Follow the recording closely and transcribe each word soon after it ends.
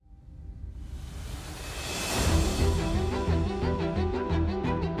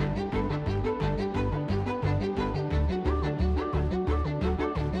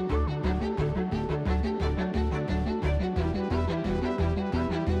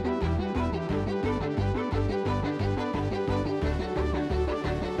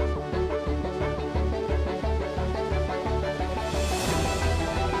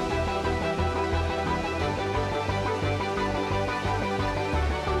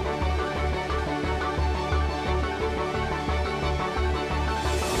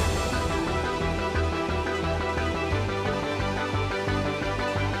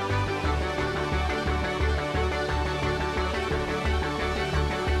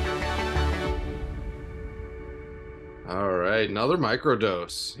All right, another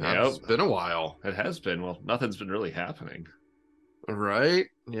microdose. It's Yep, been a while, it has been. Well, nothing's been really happening. right?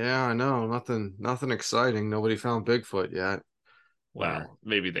 Yeah, I know. Nothing exciting. Nobody found Bigfoot yet. Or Well,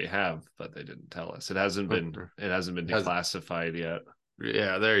 maybe they have, but they didn't tell us. It hasn't been has declassified yet.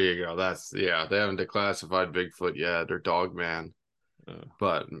 yeah, there you go. They haven't declassified Bigfoot yet or Dogman, Uh,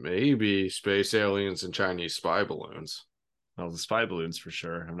 but maybe space aliens and Chinese spy balloons. well, the spy balloons for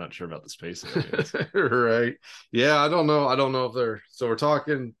sure. I'm not sure about the space aliens. Right. Yeah, I don't know. I don't know if they're so we're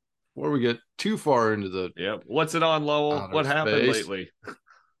talking before we get too far into the Yep. What's it on, Lowell? outer What happened space. lately?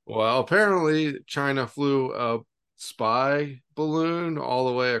 Well, apparently China flew a spy balloon all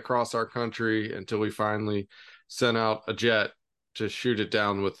the way across our country until we finally sent out a jet to shoot it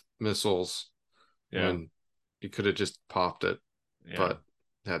down with missiles Yeah, when you could have just popped it, yeah. but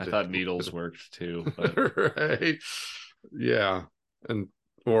had I to thought needles worked too, but right. Yeah. And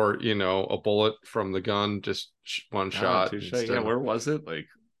or a bullet from the gun, just one oh, shot touche. Yeah, instead of where was it? Like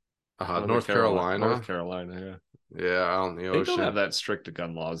North North Carolina. Carolina. Yeah, Yeah, out in the they don't have ocean. that strict to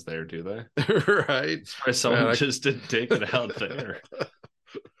gun laws there, do they? Right. As far as Man, someone just didn't take it out there.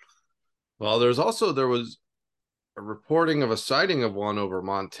 well, there was a reporting of a sighting of one over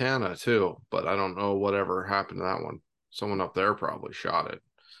Montana too, but I don't know whatever happened to that one. Someone up there probably shot it.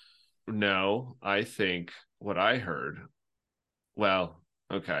 No, I think what I heard. Well,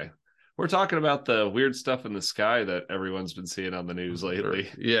 okay. We're talking about the weird stuff in the sky that everyone's been seeing on the news lately.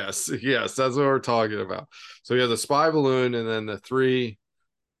 Yes, yes, that's what we're talking about. So we have the spy balloon and then the three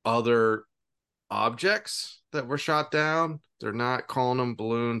other objects that were shot down. They're not calling them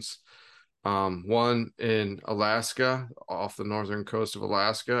balloons. One in Alaska, off the northern coast of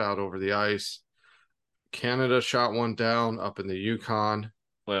Alaska, out over the ice. Canada shot one down up in the Yukon.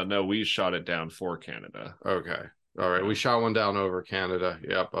 Well, no, we shot it down for Canada. Okay. All right. We Yeah. shot one down over Canada.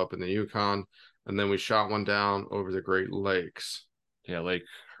 Yep, up in the Yukon. And then we shot one down over the Great Lakes. Yeah, Lake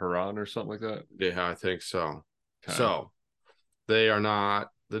Huron or something like that. Yeah, I think so. Okay. So they are not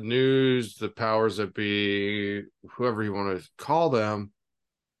the news, the powers that be, whoever you want to call them,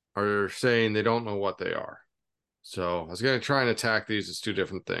 are saying they don't know what they are. So I was going to try and attack these as two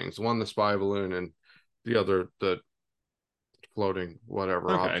different things. One, the spy balloon, and the other, the floating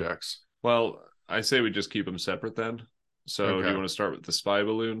whatever Okay. objects. Well, I say we just keep them separate then. So, do you Okay. want to start with the spy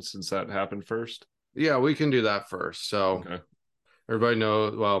balloon since that happened first? Yeah, we can do that first. So Okay. everybody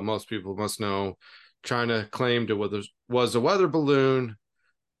knows, well, most people must know China claimed it was a weather balloon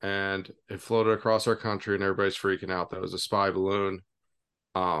and it floated across our country and everybody's freaking out. That was a spy balloon.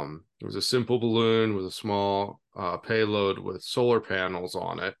 It was a simple balloon with a small payload with solar panels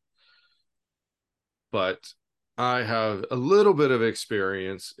on it. But I have a little bit of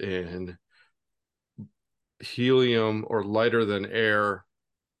experience in helium or lighter than air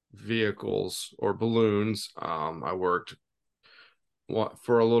vehicles or balloons. I worked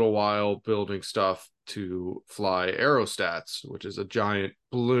for a little while building stuff to fly aerostats, which is a giant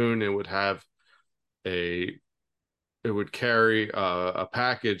balloon. A it would carry a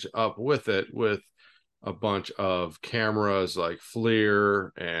package up with it with a bunch of cameras like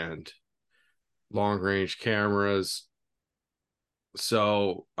FLIR and long range cameras.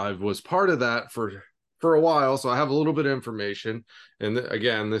 So I was part of that for a while. So I have a little bit of information. And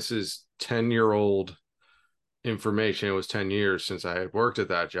again, this is 10-year-old information. It was 10 years since I had worked at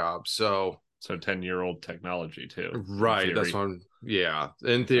that job. So, So, 10-year-old technology too, in right. That's theory. one. Yeah.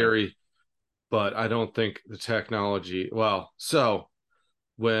 In Okay. theory, but I don't think the technology, well, so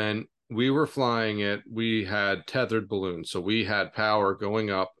when we were flying it, we had tethered balloons. So we had power going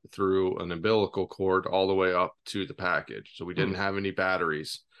up through an umbilical cord all the way up to the package. So we didn't Hmm. have any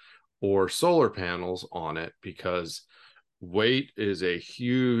batteries or solar panels on it because weight is a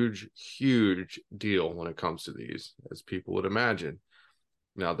huge, huge deal when it comes to these, as people would imagine.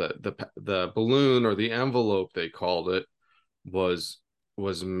 Now, the balloon or the envelope they called it was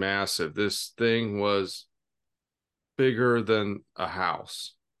was massive. This thing was bigger than a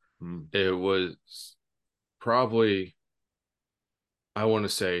house. Hmm. It was probably, I want to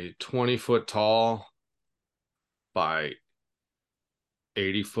say, 20 foot tall by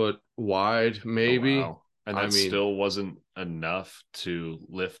 80 foot wide, Oh, maybe. wow. And I that mean, still wasn't enough to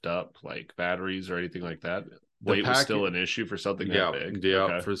lift up like batteries or anything like that. the Weight was pack, still an issue for something that yeah, big. yeah.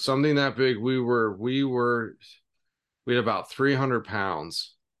 Okay. For something that big, we had about 300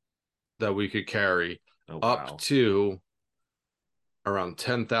 pounds that we could carry Oh, up wow. to around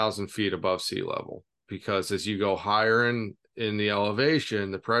 10,000 feet above sea level. Because as you go higher in the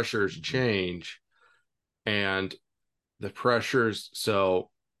elevation, the pressures Mhm. change and the pressures.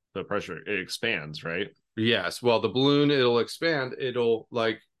 So, The pressure, it expands, right? yes, well, the balloon, it'll expand. It'll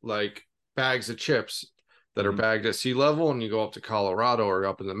like bags of chips. that are bagged at sea level, and you go up to Colorado or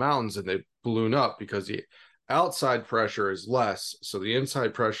up in the mountains and they balloon up because the outside pressure is less. So the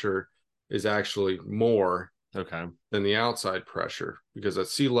inside pressure is actually more Okay. than the outside pressure, because at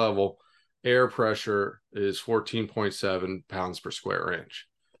sea level, air pressure is 14.7 pounds per square inch.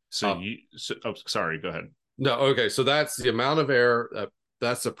 So sorry, go ahead. No, okay. So that's the amount of air,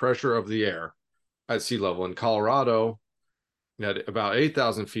 that's the pressure of the air at sea level. In Colorado, at about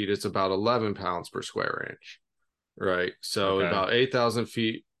 8,000 feet, it's about 11 pounds per square inch, right? So Okay. about 8,000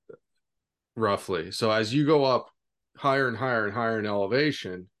 feet roughly. So as you go up higher and higher and higher in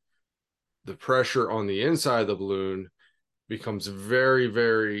elevation, the pressure on the inside of the balloon becomes very,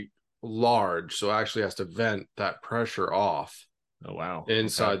 very large. So it actually has to vent that pressure off Oh, wow. Okay.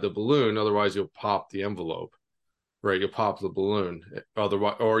 inside the balloon. Otherwise, you'll pop the envelope, right? You'll pop the balloon.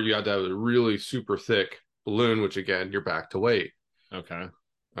 Otherwise, or you have to have a really super thick balloon, which again, you're back to weight. Okay.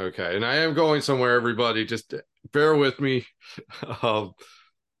 Okay. And I am going somewhere, everybody. Just bear with me. um,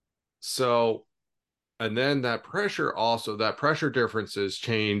 so, and then that pressure differences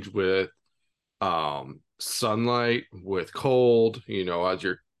change with sunlight, with cold, as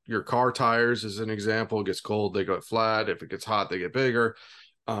your car tires as an example, gets cold, they get flat. If it gets hot, they get bigger.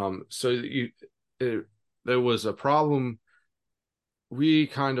 So there was a problem. We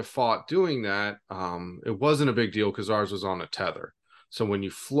kind of fought doing that. It wasn't a big deal because ours was on a tether. So when you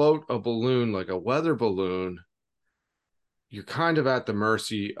float a balloon like a weather balloon, you're kind of at the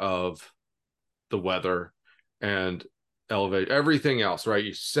mercy of the weather and elevate everything else, right?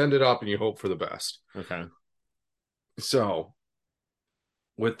 You send it up and you hope for the best. Okay. So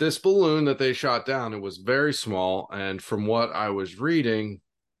with this balloon that they shot down, it was very small. And from what I was reading,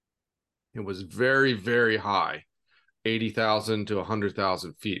 it was very, very high, 80,000 to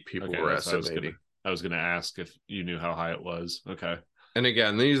 100,000 feet, people Okay. were That's what estimating. I was gonna ask if you knew how high it was. Okay. And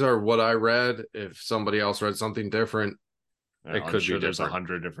again, these are what I read. If somebody else read something different, Well, it I'm could be sure there's different.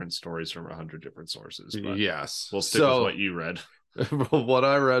 100 different stories from 100 different sources, but Yes. we'll stick with what So you read. what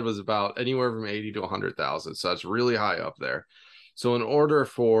I read was about anywhere from 80 to 100,000. So that's really high up there. So in order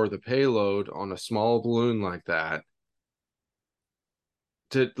for the payload on a small balloon like that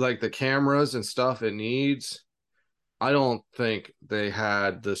to like the cameras and stuff it needs, I don't think they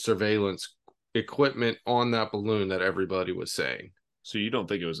had the surveillance equipment on that balloon that everybody was saying. So you don't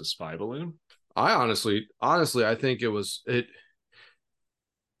think it was a spy balloon? I honestly, I think it was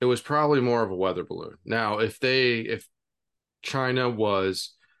probably more of a weather balloon. Now, if China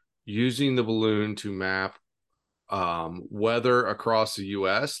was using the balloon to map weather across the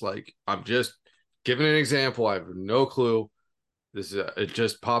US, like I'm just giving an example, I have no clue. It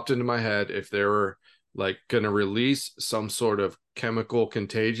just popped into my head. If they were like going to release some sort of chemical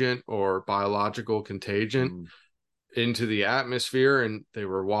contagion or biological contagion Mm, into the atmosphere, and they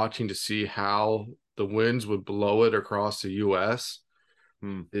were watching to see how the winds would blow it across the US,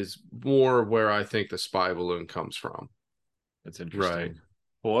 mm, is more where I think the spy balloon comes from. that's Right. interesting.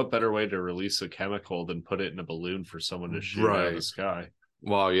 Well, what better way to release a chemical than put it in a balloon for someone to shoot out of the Right. sky?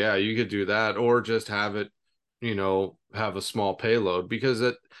 Well, yeah, you could do that, or just have it, have a small payload, because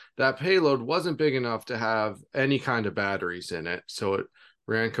that payload wasn't big enough to have any kind of batteries in it. So it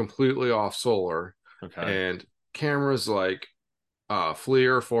ran completely off solar, Okay. and cameras like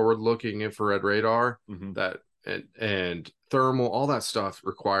FLIR, forward looking infrared radar, Mm-hmm. that and thermal, all that stuff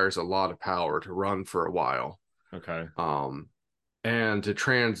requires a lot of power to run for a while. Okay. Um, and to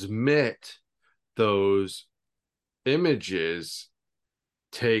transmit those images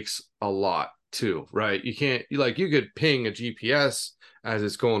takes a lot too, right? You can't, like, you could ping a GPS as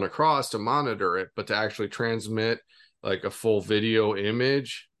it's going across to monitor it, but to actually transmit like a full video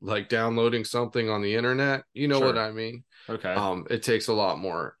image, like downloading something on the internet, you know what Sure. I mean? Okay. It takes a lot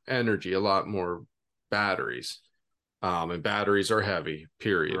more energy, a lot more batteries. And batteries are heavy,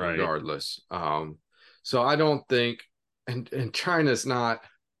 period, Right. regardless. So I don't think, and China's not,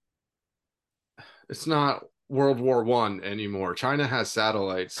 it's not World War I anymore. China has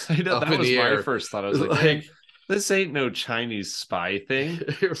satellites I know up that in was the my air. first thought. I was like, man, Like, this ain't no Chinese spy thing.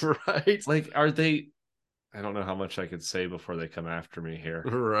 right? Like, are they? I don't know how much I could say before they come after me here.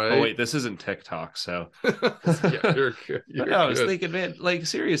 Oh Right. wait, this isn't TikTok, so. Yeah, you're good. But You're no, I was good. thinking, man, like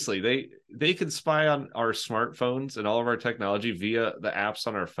seriously, they could spy on our smartphones and all of our technology via the apps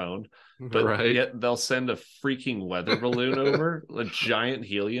on our phone, but Right. yet they'll send a freaking weather balloon over, a giant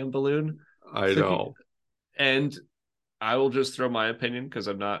helium balloon. I know. And I will just throw my opinion because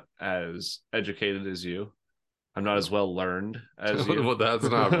I'm not as educated as you. I'm not as well learned as you. Well, that's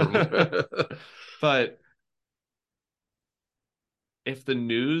not from. But if the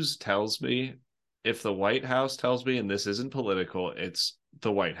news tells me, if the White House tells me, and this isn't political, it's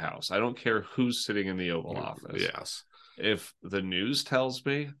the White House. I don't care who's sitting in the Oval Office. Yes. If the news tells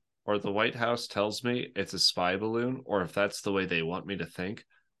me or the White House tells me it's a spy balloon, or if that's the way they want me to think,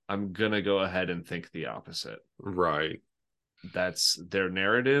 I'm going to go ahead and think the opposite. Right. That's their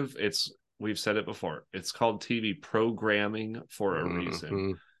narrative. We've said it before. It's called TV programming for a reason.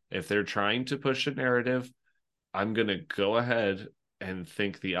 Mm-hmm. If they're trying to push a narrative, I'm going to go ahead and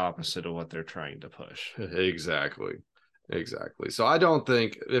think the opposite of what they're trying to push. Exactly. So I don't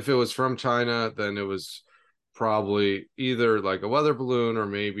think if it was from China, then it was probably either like a weather balloon or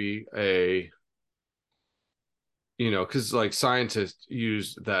maybe because like scientists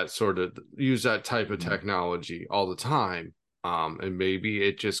use that type of technology all the time. And maybe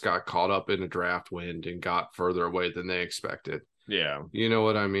it just got caught up in a draft wind and got further away than they expected. Yeah. You know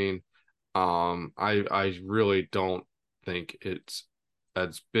what I mean? I really don't think it's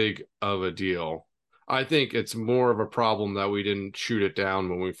as big of a deal. I think it's more of a problem that we didn't shoot it down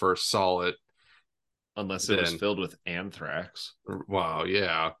when we first saw it. Unless it was Then, filled with anthrax. wow,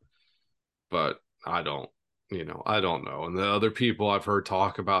 yeah, but I don't know. And the other people I've heard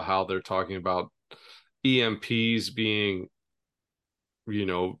talk about how they're talking about EMPs being,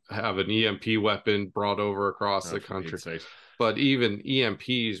 have an EMP weapon brought over across Oh, the for country. Pete's sakes. But even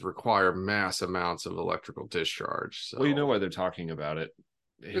EMPs require mass amounts of electrical discharge. Well, you know So why they're talking about it.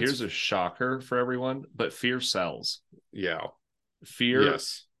 Here's it's, a shocker for everyone, but fear sells. yeah, Fear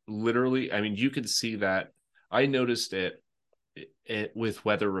yes. literally, I mean, you could see that. I noticed it with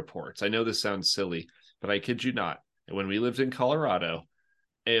weather reports. I know this sounds silly, but I kid you not. When we lived in Colorado,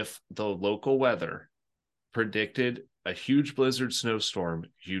 if the local weather predicted a huge blizzard snowstorm,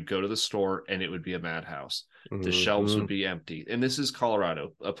 you'd go to the store and it would be a madhouse. The shelves Mm-hmm. would be empty. And this is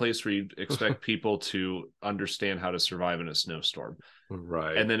Colorado, a place where you'd expect people to understand how to survive in a snowstorm.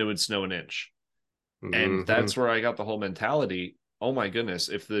 Right. And then it would snow an inch. And Mm-hmm. that's where I got the whole mentality. Oh my goodness,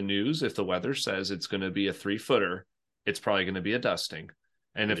 if the weather says it's going to be a 3-footer, it's probably going to be a dusting.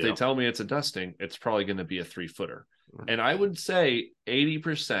 And if they Yeah. tell me it's a dusting, it's probably going to be a 3-footer. And I would say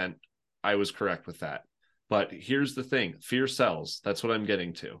 80% I was correct with that. But here's the thing, fear sells. That's what I'm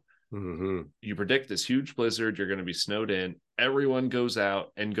getting to. Mm-hmm. You predict this huge blizzard, you're going to be snowed in. Everyone goes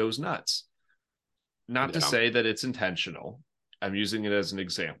out and goes nuts. Not to Yeah. say that it's intentional. I'm using it as an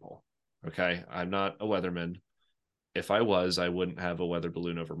example. Okay. I'm not a weatherman. If I was, I wouldn't have a weather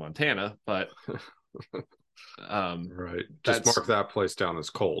balloon over Montana, but Right. Just that's mark that place down as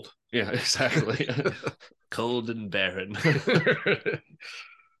cold. yeah, exactly. Cold and barren.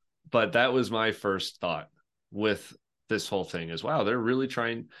 But that was my first thought with this whole thing is wow, they're really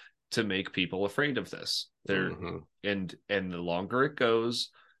trying to make people afraid of this. They're Mm-hmm. and the longer it goes,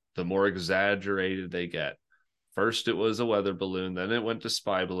 the more exaggerated they get. First it was a weather balloon, then it went to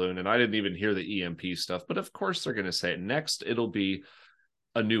spy balloon, and I didn't even hear the EMP stuff, but of course they're going to say it. Next it'll be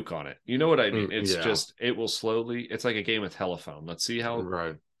a nuke on it. You know what I mean? It's Yeah. just it will slowly, it's like a game of telephone. Let's see how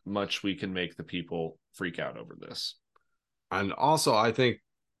Right. much we can make the people freak out over this. And also, I think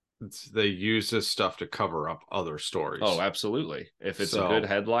they use this stuff to cover up other Oh, stories. absolutely. If it's a good So,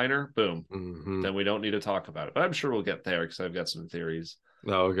 headliner, boom, mm-hmm. then we don't need to talk about it. But I'm sure we'll get there because I've got some theories.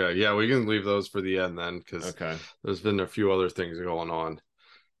 Okay. Yeah, we can leave those for the end then because Okay. there's been a few other things going on.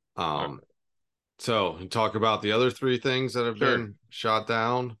 All right. So talk about the other three things that have Sure. been shot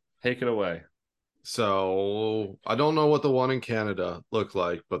down. Take it away. So I don't know what the one in Canada looked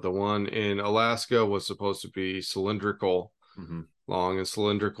like, but the one in Alaska was supposed to be cylindrical, Mm-hmm. long and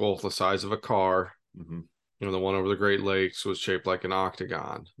cylindrical, the size of a car. Mm-hmm. The one over the Great Lakes was shaped like an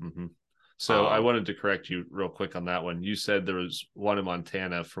octagon. Mm-hmm. So I Um, wanted to correct you real quick on that one. You said there was one in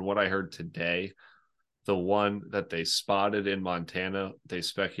Montana. From what I heard today, the one that they spotted in Montana, they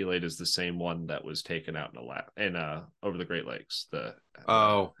speculate is the same one that was taken out in over the Great Lakes, the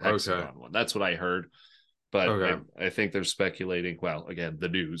oh, okay. hexagon one. That's what I heard. But Okay. I think they're speculating. Well, again, the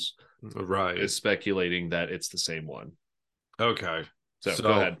news Right. is speculating that it's the same one. Okay. So go So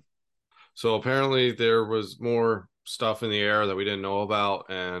ahead. so apparently there was more stuff in the air that we didn't know about,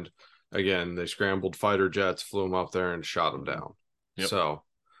 and again, they scrambled fighter jets, flew them up there and shot them down. Yep. So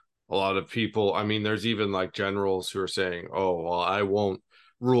a lot of people, I mean, there's even like generals who are saying, "Oh, well, I won't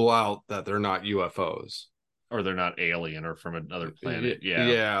rule out that they're not UFOs." Or they're not alien or from another planet. Yeah.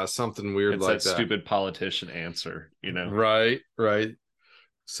 Yeah, something weird It's that like that. stupid politician answer, you know? Right, right.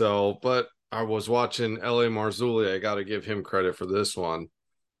 So, but I was watching L.A. Marzulli. I got to give him credit for this one.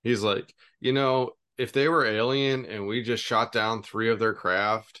 He's like, if they were alien and we just shot down three of their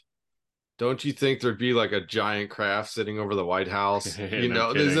craft, don't you think there'd be like a giant craft sitting over the White House? No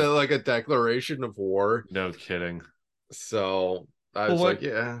This is kidding. like a declaration of war. No kidding. So I Well, was like, what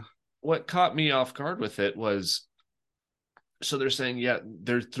yeah. what caught me off guard with it was So they're saying, yeah,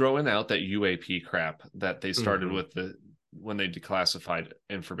 they're throwing out that UAP crap that they started Hmm. with when they declassified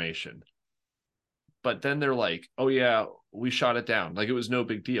information. But then they're like, oh yeah, we shot it down. Like it was no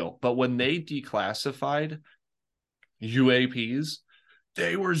big deal. But when they declassified UAPs,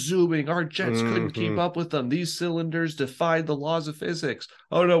 they were zooming. Our jets couldn't keep Hmm. up with them. These cylinders defied the laws of physics.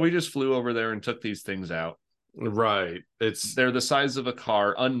 Oh no, we just flew over there and took these things out. Right. It's They're the size of a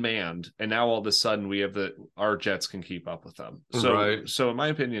car, unmanned, and now all of a sudden we have our jets can keep up with them. So, right. so in my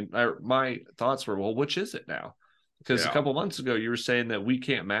opinion, my thoughts were, well, which is it now? Because a Yeah. couple months ago you were saying that we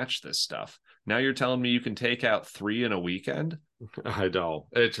can't match this stuff. Now you're telling me you can take out 3 in a weekend? I know.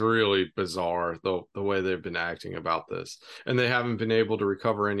 It's really bizarre the way they've been acting about this. And they haven't been able to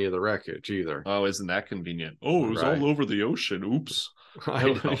recover any of the wreckage either. Oh, isn't that convenient? Oh, it was all Right. over the ocean. Oops.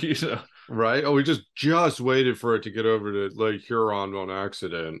 I know. You know, Right? Oh, we just waited for it to get over to Lake Huron on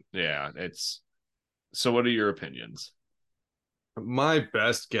accident. yeah, it's so. What are your opinions? My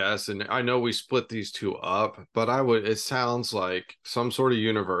best guess, and I know we split these two up, but it sounds like some sort of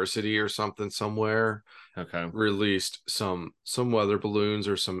university or something somewhere Okay. released some weather balloons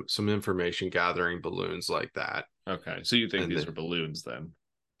or some information gathering balloons like that. Okay. So you think And these are balloons then?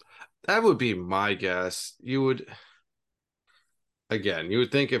 that would be my guess. You would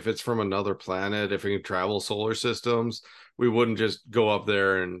think if it's from another planet, if it can travel solar systems, we wouldn't just go up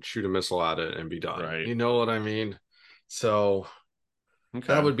there and shoot a missile at it and be done. Right. You know what I mean? So that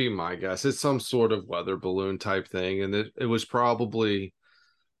Okay. would be my guess. It's some sort of weather balloon type thing. And it was probably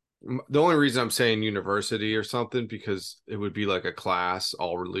the only reason I'm saying university or something because it would be like a class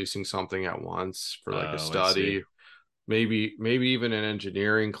all releasing something at once for like a Oh, I see. study. Maybe even an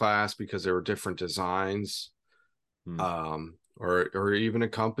engineering class because there were different designs. Hmm. Or even a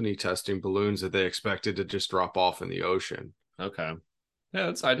company testing balloons that they expected to just drop off in the ocean. Okay.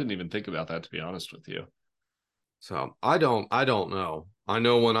 Yeah, I didn't even think about that to be honest with you. So I don't know. I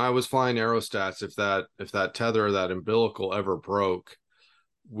know when I was flying aerostats, if that tether or that umbilical ever broke,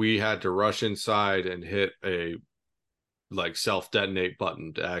 we had to rush inside and hit a like self detonate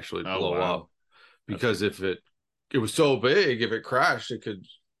button to actually Oh blow up wow. That's because if it was so big, if it crashed, it could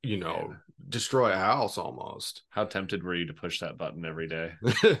man. destroy a house almost. How tempted were you to push that button every day?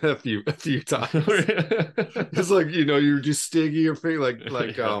 A few times. It's like you're just stinging your finger like You're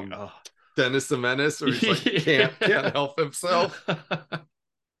like, oh. Dennis the Menace, or he's like can't help himself.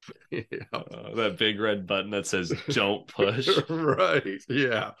 Yeah. That big red button that says "Don't push." Right.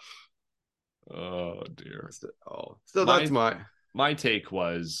 Yeah. Oh dear. So that's My my my take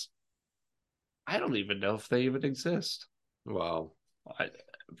was I don't even know if they even exist. well. I,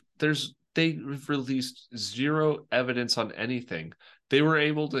 they've released zero evidence on anything. They were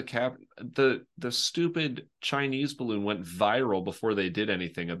able to the stupid Chinese balloon went viral before they did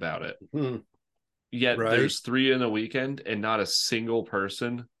anything about it. Yet Right. there's 3 in a weekend and not a single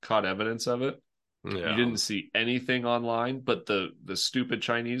person caught evidence of it. You Yeah. didn't see anything online, but the stupid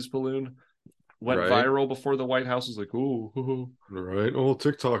Chinese balloon went Right. viral before the White House was like, "Oh, Right. Well,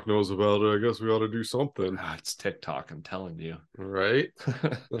 TikTok knows about it. I guess we ought to do something. it's TikTok." I'm telling you. Right.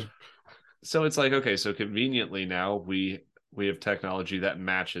 So it's like, okay, so conveniently now we have technology that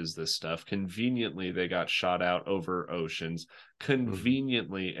matches this stuff. Conveniently they got shot out over oceans.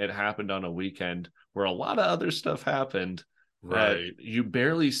 Conveniently it happened on a weekend where a lot of other stuff happened that Right. you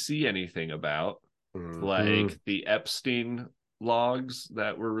barely see anything about, Hmm. like the Epstein logs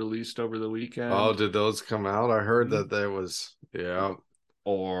that were released over the Oh, weekend. did those come out? I heard Mhm. that there was, yeah,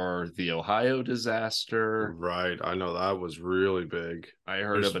 Or the Ohio disaster. right. I know that was really big. I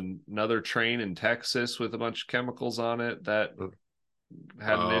heard of There's, another train in Texas with a bunch of chemicals on it that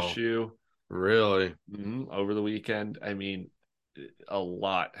had an oh, issue really? over the weekend. I mean, a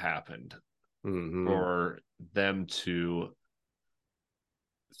lot happened Hmm. for them to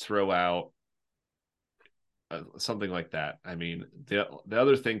throw out something like that. I mean, the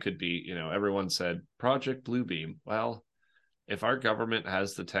other thing could be, everyone said Project Bluebeam. Well, if our government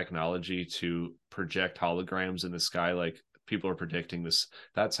has the technology to project holograms in the sky, like people are predicting this,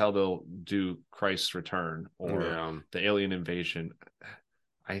 that's how they'll do Christ's return or Yeah. the alien invasion.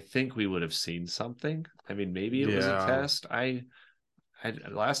 I think we would have seen something. I mean, maybe it was a Yeah. test.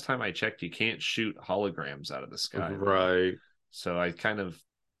 Last time I checked, you can't shoot holograms out of the sky, really. Right. So I kind of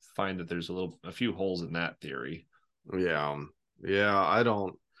find that there's a few holes in that theory. Yeah. Yeah. I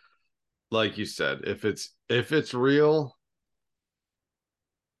don't, like you said, if it's real,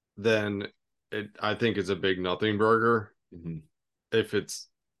 then I think it's a big nothing burger. Mm-hmm. If it's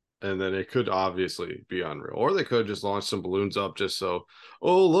and then it could obviously be unreal, or they could just launch some balloons up just so,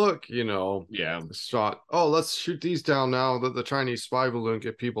 oh look, Yeah, shot. Oh, let's shoot these down now that the Chinese spy balloon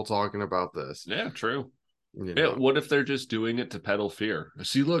get people talking about this. yeah, true. You Yeah, know, what if they're just doing it to peddle fear?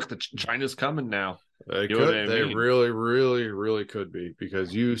 See, look, China's coming now. they You know what could, I they mean? really, really, really could be,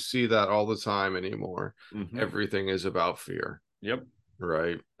 because you see that all the time anymore. Mm-hmm. Everything is about fear, Yep.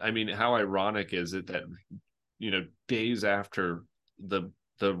 right? I mean, how ironic is it that, days after the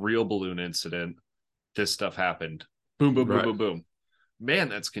the real balloon incident, this stuff happened? Boom, boom, boom, Right. boom, boom. Man,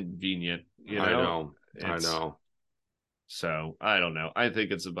 that's convenient. I know. I It's know. so I don't know. I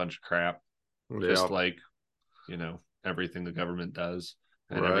think it's a bunch of crap, just Yep. like everything the government does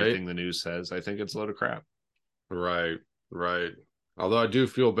and Right. everything the news says. I think it's a load of crap. Right. Right. Although I do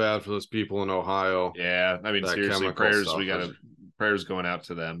feel bad for those people in Ohio. Yeah, I mean, That seriously, chemical prayers. We stuff is, gotta prayers going out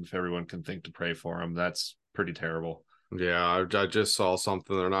to them. If everyone can think to pray for them, that's pretty terrible. yeah, I just saw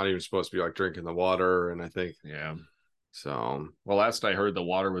something. They're not even supposed to be like drinking the water. And I think Yeah. so. Well, last I heard, the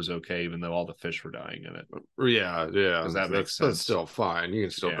water was okay, even though all the fish were dying in it. Yeah. Yeah. Because that makes That's sense. still fine. You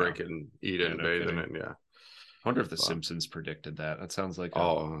can still Yeah. drink it and eat it Yeah. and No bathe in kidding. it. Yeah. I wonder if The But, Simpsons predicted that. That sounds like a,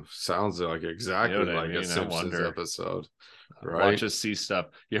 oh, sounds like you know exactly what I like a mean? I Simpsons wonder. episode. Watch Right. us see stuff.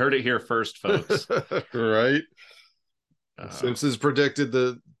 You heard it here first, folks. Right. Uh, Simpsons predicted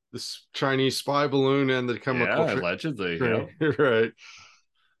the Chinese spy balloon and the chemical yeah, allegedly. train. Yep. Right.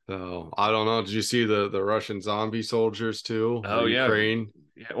 So I don't know. Did you see the Russian zombie soldiers too, or Oh yeah. Ukraine?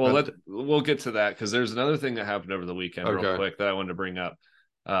 Yeah. Well, Had, we'll get to that because there's another thing that happened over the weekend, real okay. quick, that I wanted to bring up.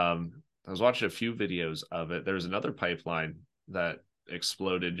 I was watching a few videos of it. There's another pipeline that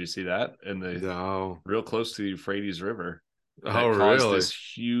exploded. Did you see that? In the No. real close to the Euphrates River, Oh, that caused really? this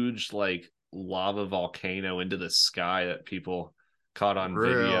huge like lava volcano into the sky that people caught on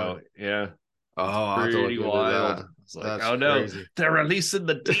Really? video. Yeah, Oh, it's I'll have to pretty look into wild. that. It's like, That's oh no, crazy. they're releasing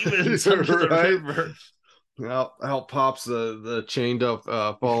the demons under the Right? river. Out pops the chained up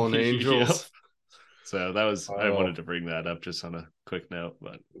fallen Yep. angels. So that was, I Oh, wanted to bring that up just on a quick note,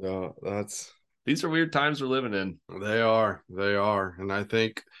 but no, that's these are weird times we're living in. they are, and I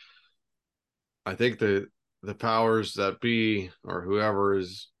think the powers that be or whoever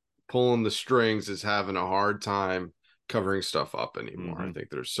is pulling the strings is having a hard time covering stuff up anymore. I Mm-hmm. think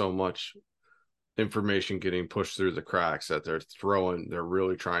there's so much information getting pushed through the cracks that they're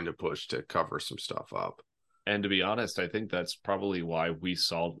really trying to push to cover some stuff up. And to be honest, I think that's probably why we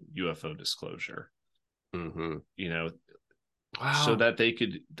saw UFO disclosure, Mm-hmm. you know, so Wow. that they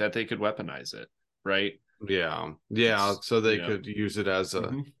could weaponize it, right? Yeah. Yeah. It's, So they could use it as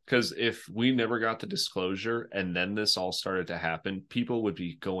a because if we never got the disclosure and then this all started to happen, people would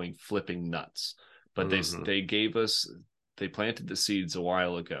be going flipping nuts. But mm-hmm. they planted the seeds a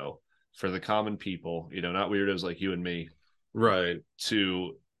while ago for the common people, not weirdos like you and me, Right.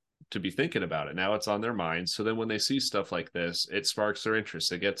 to be thinking about it. Now it's on their minds. So then when they see stuff like this, it sparks their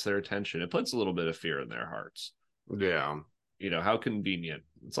interest. It gets their attention. It puts a little bit of fear in their hearts. Yeah. How convenient.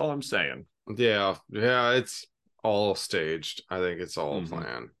 That's all I'm saying. Yeah. Yeah. It's all staged. I think it's all Mm-hmm.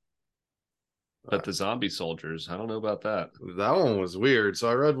 planned. But the zombie soldiers, I don't know about that. That one was weird. So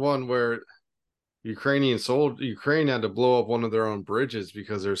I read one where Ukraine had to blow up one of their own bridges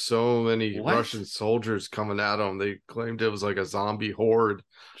because there's so many What? Russian soldiers coming at them. They claimed it was like a zombie horde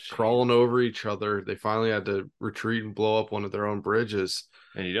Jeez. crawling over each other. They finally had to retreat and blow up one of their own bridges.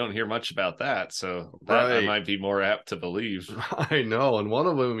 And you don't hear much about that. So that I Right. might be more apt to believe. I know. And one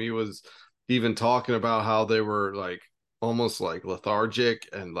of them, he was even talking about how they were like almost like lethargic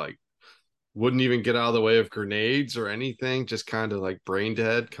and like wouldn't even get out of the way of grenades or anything, just kind of like brain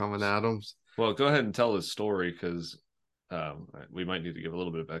dead coming at them. Well, go ahead and tell this story because we might need to give a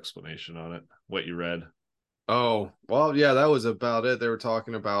little bit of explanation on it. What you read. Oh, well, yeah, that was about it. They were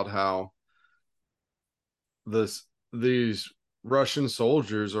talking about how these Russian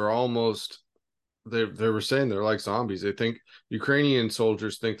soldiers are almost they were saying they're like zombies. They think Ukrainian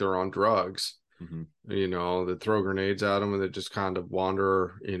soldiers think they're on drugs. Mm-hmm. They throw grenades at them and they just kind of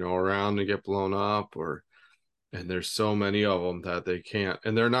wander, around and get blown up and there's so many of them that they can't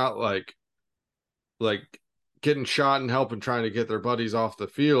and they're not like getting shot and helping trying to get their buddies off the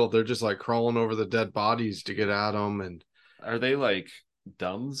field. They're just like crawling over the dead bodies to get at them and Are they like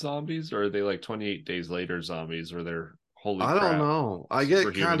dumb zombies or are they like 28 days later zombies where they're holy I don't crap, know. I get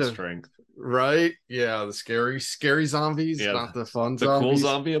kind superhuman of strength? right. Yeah, the scary zombies, Yeah. not the fun The cool zombies.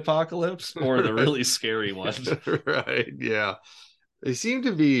 zombie apocalypse or the Right. really scary one? Right. Yeah. They seem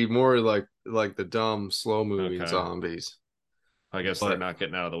to be more like the dumb, slow moving Okay. zombies. I guess they're But not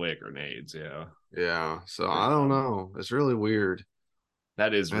getting out of the way of grenades. Yeah. yeah, so They're I don't dumb. know. It's really weird.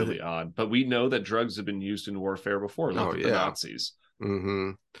 That is I th- really odd. But we know that drugs have been used in warfare before. Look oh at the yeah. Nazis.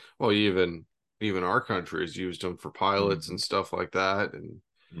 Mm-hmm. Well, even our country has used them for pilots Mm-hmm. and stuff like that, and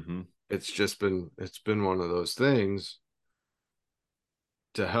Mm-hmm. it's been one of those things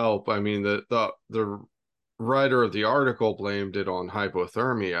to help. I mean, the writer of the article blamed it on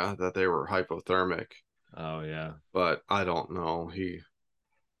hypothermia, that they were hypothermic, Oh yeah, but I don't know.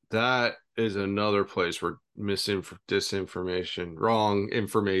 That is another place where disinformation, wrong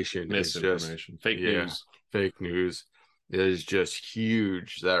information is just, misinformation, fake yeah, news. fake news is just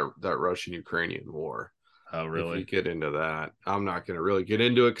huge. That Russian Ukrainian war. Oh If we really? get into that, I'm not going to really get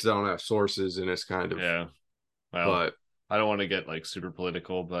into it because I don't have sources, and it's kind of, Yeah. Well, but I don't want to get like super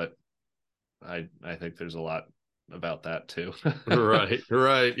political, but I think there's a lot about that too. right,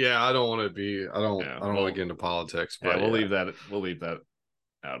 right, yeah. I don't want to be. Yeah. I don't want to Well, get into politics, yeah, but yeah, we'll leave that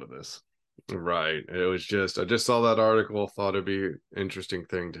out of this. right. It was just I just saw that article, thought it'd be an interesting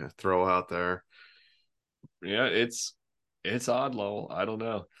thing to throw out there. Yeah, it's odd, Lowell. I don't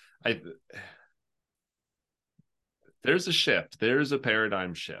know. I There's a shift. There's a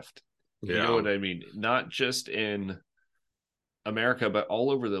paradigm shift. You know Yeah. what I mean? Not just in America, but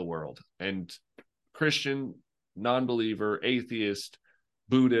all over the world. And Christian, non-believer, atheist,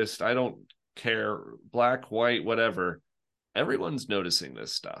 Buddhist, I don't care, black, white, whatever. Everyone's noticing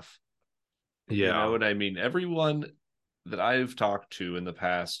this stuff. You know Yeah. what I mean? Everyone that I've talked to in the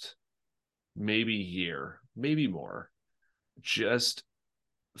past maybe year, maybe more, just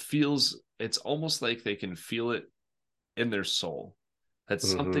feels it's almost like they can feel it in their soul that Hmm.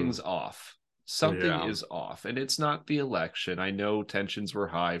 something's off. Something Yeah. is off. And it's not the election. I know tensions were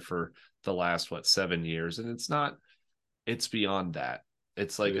high for the last, 7 years. And it's beyond that.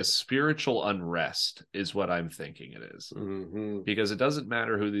 It's like Yeah. a spiritual unrest, is what I'm thinking it is. Hmm. Because it doesn't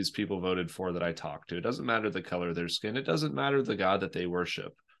matter who these people voted for that I talked to. It doesn't matter the color of their skin. It doesn't matter the God that they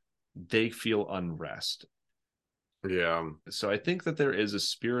worship. They feel unrest. Yeah. So I think that there is a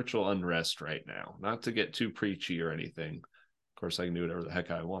spiritual unrest right now. Not to get too preachy or anything. Of course, I can do whatever the heck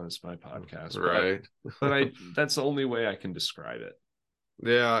I want. It's my podcast, Right. but I that's the only way I can describe it.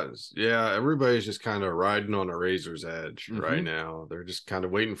 Yeah. Yeah. Everybody's just kind of riding on a razor's edge right Mm-hmm. now. They're just kind of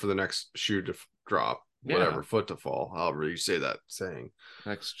waiting for the next shoe to drop, Yeah. whatever, foot to fall, however you say that saying.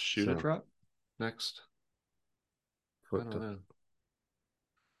 Next shoe to So, drop. Next, I foot don't to,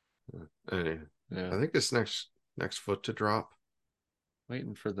 know. anyway, Yeah, I think this next foot to drop.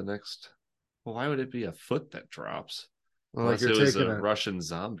 waiting for the next. Well, why would it be a foot that drops? Well, like Unless you're it was taking a it, Russian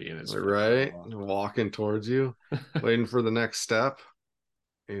zombie and his foot fell right? off. Walking towards you, waiting for the next step,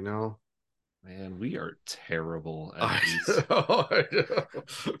 you know? Man, we are terrible at I these. know, I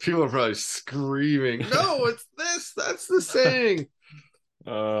know. People are probably screaming, no, it's this. That's the saying.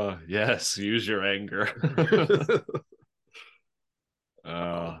 Yes, use your anger.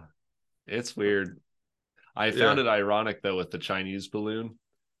 uh, it's weird. I found Yeah. it ironic though with the Chinese balloon.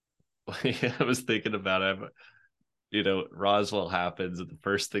 I was thinking about it. Roswell happens, and the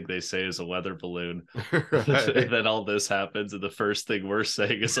first thing they say is a weather balloon. And Right. then all this happens, and the first thing we're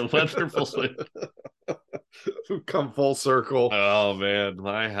saying is a weather balloon. Come full circle. Oh man,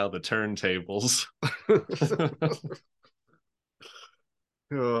 my how the turntables.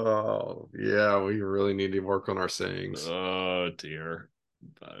 Oh, yeah, we really need to work on our sayings. Oh dear.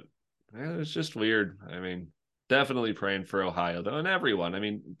 But man, it's just weird. I mean, definitely praying for Ohio though, and everyone. I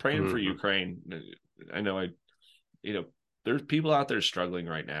mean, praying for Mhm. Ukraine. I know you know, there's people out there struggling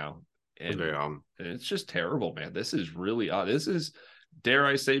right now, and Yeah. it's just terrible, man. This is really odd. This is, dare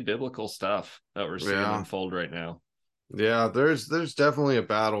I say, biblical stuff that we're seeing Yeah. unfold right now. Yeah, there's definitely a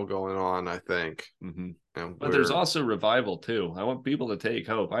battle going on, I think. Mm-hmm. And But there's we're also revival too. I want people to take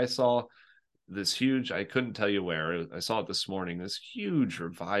hope. I saw this huge, I couldn't tell you where, I saw it this morning, this huge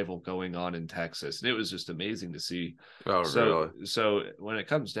revival going on in Texas, and it was just amazing to see. oh so really? so when it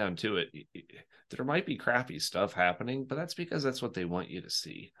comes down to it, there might be crappy stuff happening, but that's because that's what they want you to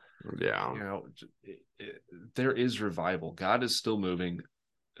see. Yeah. you know there is revival. God is still moving.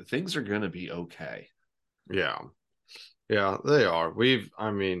 Things are going to be okay. Yeah. Yeah, they are.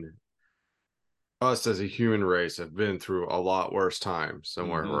 I mean, us as a human race have been through a lot worse times than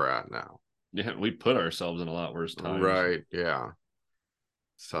where Mm-hmm. we're at now. Yeah, we put ourselves in a lot worse times. Right. Yeah. But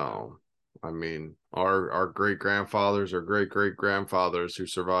So, I mean, our great grandfathers or great great grandfathers who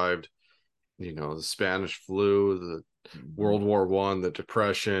survived, the Spanish flu, the mm-hmm. World War One, the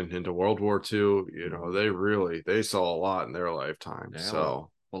Depression, into World War Two, Mm-hmm. they saw a lot in their lifetime. Yeah,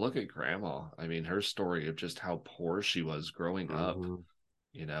 So, look at grandma. I mean, her story of just how poor she was growing up. mhm,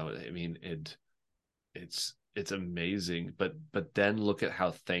 I mean, it's amazing, but then look at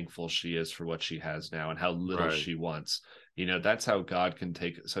how thankful she is for what she has now and how little right. she wants. That's how God can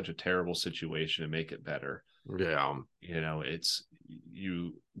take such a terrible situation and make it better. Yeah. It's,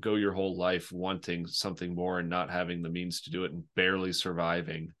 you go your whole life wanting something more and not having the means to do it and barely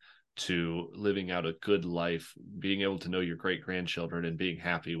surviving, to living out a good life, being able to know your great grandchildren and being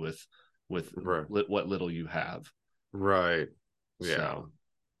happy with with Right. what little you have. Right. Yeah. So,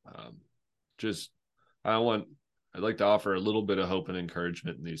 just I'd like to offer a little bit of hope and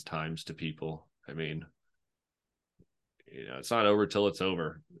encouragement in these times to people. I mean, it's not over till it's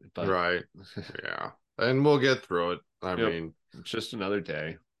over, but Right. Yeah. And we'll get through it. I yep, mean, it's just another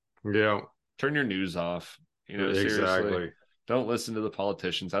day. yeah, Turn your news off. Seriously, exactly. don't listen to the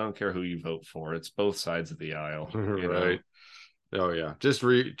politicians. I don't care who you vote for. It's both sides of the aisle. Right. Oh yeah. Just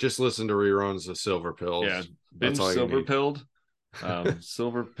listen to reruns of Silver Yeah, Pills. That's binge all you silver need. pilled.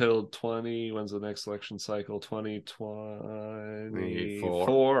 Silver pilled 20. When's the next election cycle?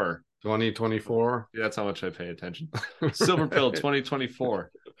 2024. 2024. Yeah, that's how much I pay attention. Silver pill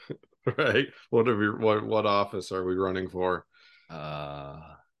 2024. Right. What office are we running for?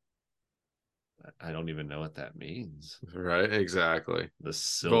 I don't even know what that means. Right. Exactly. The Vote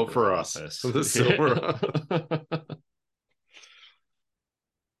silver for us. office. The silver.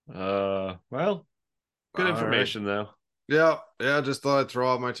 Well, good All right. information though. Yeah. Yeah. Just thought I'd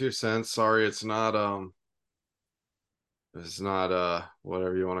throw out my 2 cents. Sorry, it's not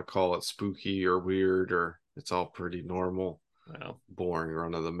whatever you want to call it, spooky or weird, or it's all pretty normal, Well, boring,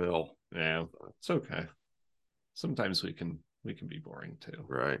 run of the mill. yeah, it's okay. Sometimes we can be boring too.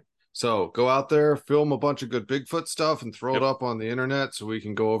 Right. So go out there, film a bunch of good Bigfoot stuff, and throw it Yep. up on the internet so we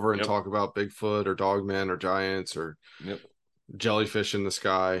can go over and Yep. talk about Bigfoot or Dogman or giants or Yep. jellyfish in the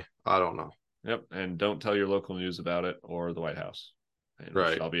sky. I don't know. Yep. And don't tell your local news about it or the White House. And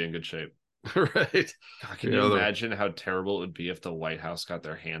Right. I'll be in good shape. Right. God, can you imagine how terrible it would be if the White House got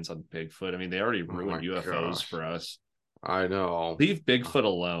their hands on Bigfoot? I mean, they already ruined UFOs gosh. for us. I know. Leave Bigfoot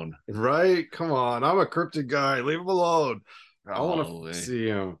alone. Right? Come on. I'm a cryptid guy. Leave him alone. I want to see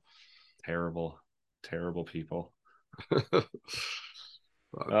him. Terrible, terrible people. All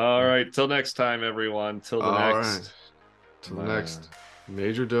right. Till next time, everyone. Till the next. Right. Till the next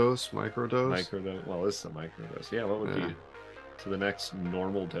major dose, microdose. Microdose. Well, this is a microdose. Yeah. What would be to the next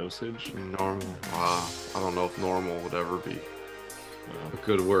normal dosage? Normal. I don't know if normal would ever be a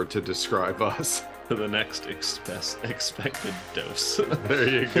good word to describe us. To the next expected dose. There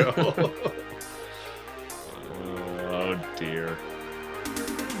you go. Oh dear.